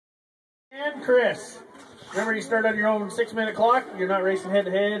And Chris. Remember, you start on your own 6-minute clock. You're not racing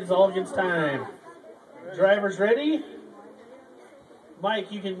head-to-head. It's all against time. Drivers ready? Mike,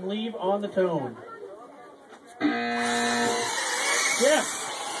 you can leave on the tone. Jeff.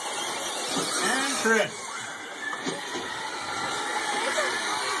 And Chris.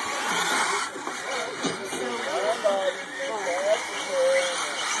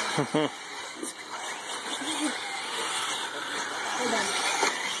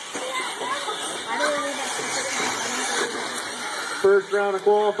 First round of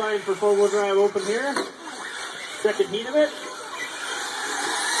qualifying for four-wheel drive open here. Second heat of it.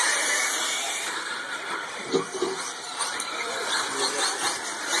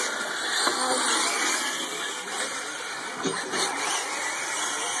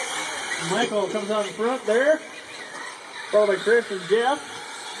 Michael comes out in front there, followed by Chris and Jeff.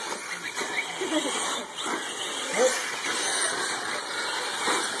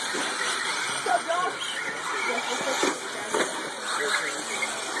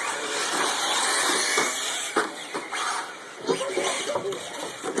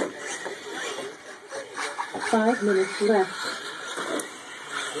 5 minutes left.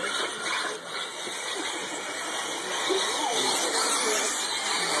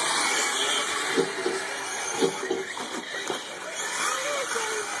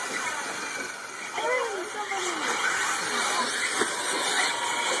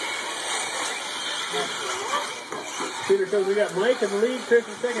 Peter shows we got Mike in the lead, Chris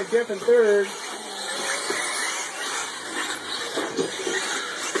in second, Jeff in third.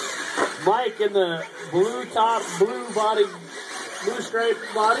 Mike in the blue top, blue body, blue striped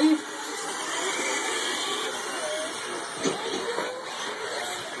body.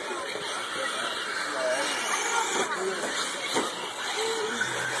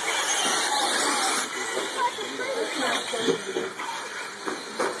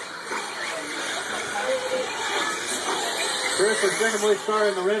 Chris is second place car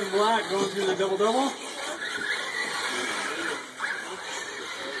in the red and black going through the double-double.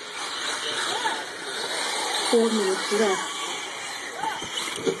 Four minutes left.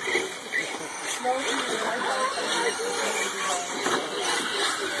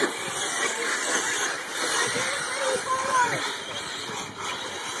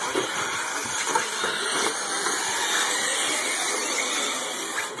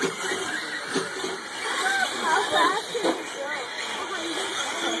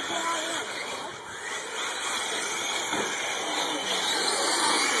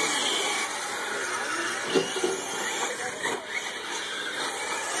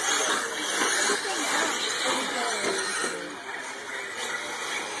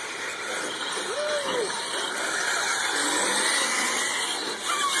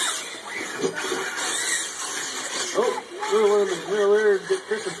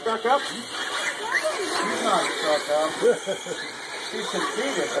 Chris is stuck up. He's not stuck up. He's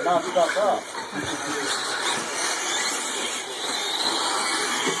conceded, but not stuck up.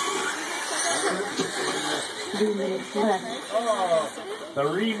 3 minutes left.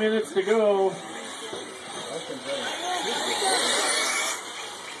 3 minutes to go.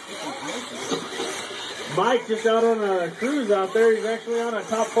 Mike just out on a cruise out there. He's actually on a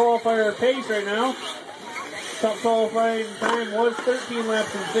top qualifier pace right now. Top qualifying time was 13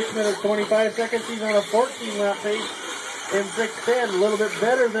 laps in 6 minutes 25 seconds. He's on a 14 lap pace in 6:10, a little bit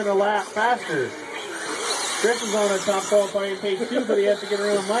better than a lap faster. Chris is on a top qualifying pace too, but he has to get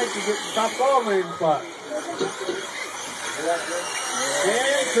around Mike to get the top qualifying spot.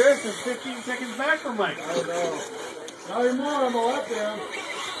 And Chris is 15 seconds back from Mike. Not anymore, I'm a lap down.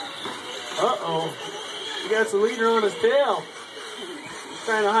 Uh-oh. He got the leader on his tail.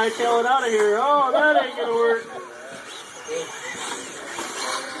 Trying to hightail it out of here. Oh, that ain't gonna work.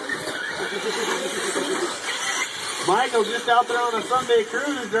 Michael just out there on a Sunday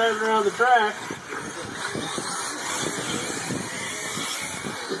cruise driving around the track.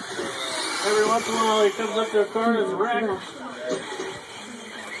 Every once in a while he comes up to a car that's wrecked.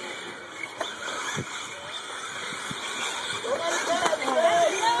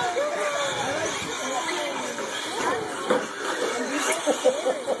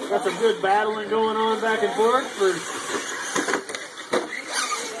 Got some good battling going on back and forth.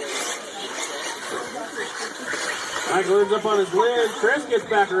 Michael ends up on his lid. Chris gets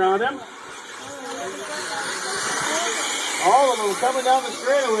back around him. All of them coming down the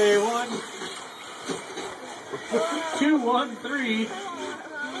straightaway. 1, 2, 1, 3.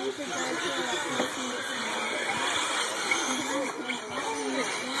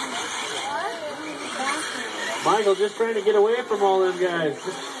 Michael just trying to get away from all them guys.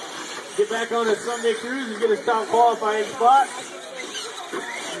 Just get back on his Sunday cruise and get his top qualifying spot.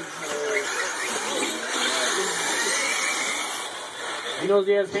 He knows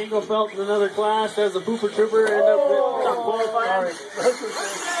he has Hangelfelt in another class, has the Pooper Trooper end up with top qualifying.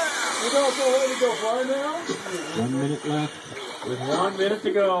 You don't know where to go far now? 1 minute left. With 1 minute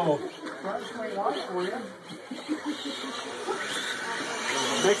to go.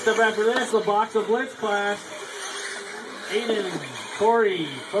 Next up after this, the box of Blitz class. Aiden, Corey,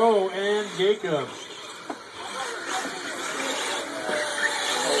 Bo, and Jacob.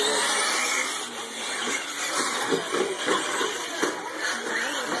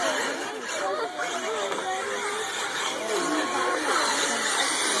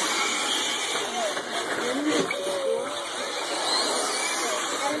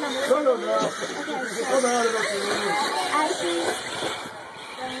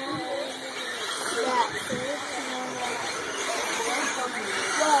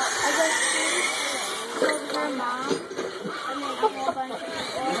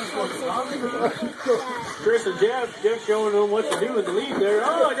 Chris and Jeff showing them what to do in the lead there.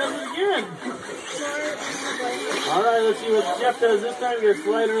 Oh, he does it again. All right, let's see what Jeff does this time. You're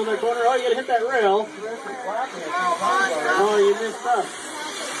sliding around the corner. Oh, you gotta hit that rail. Oh, you missed up.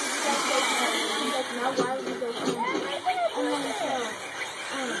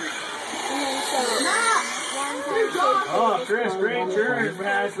 Oh, Chris, great turn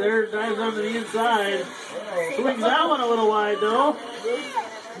pass there. Dives onto the inside. Swings that one a little wide, though.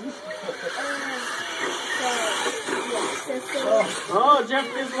 Oh, Jeff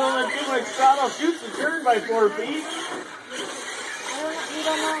gives a little bit too much throttle. Shoots the turn by 4 feet.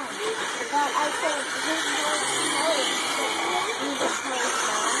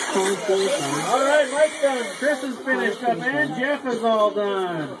 All right, Mike's done. Chris is finished up, and Jeff is all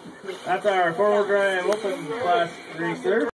done. That's our 4-wheel drive open class race there.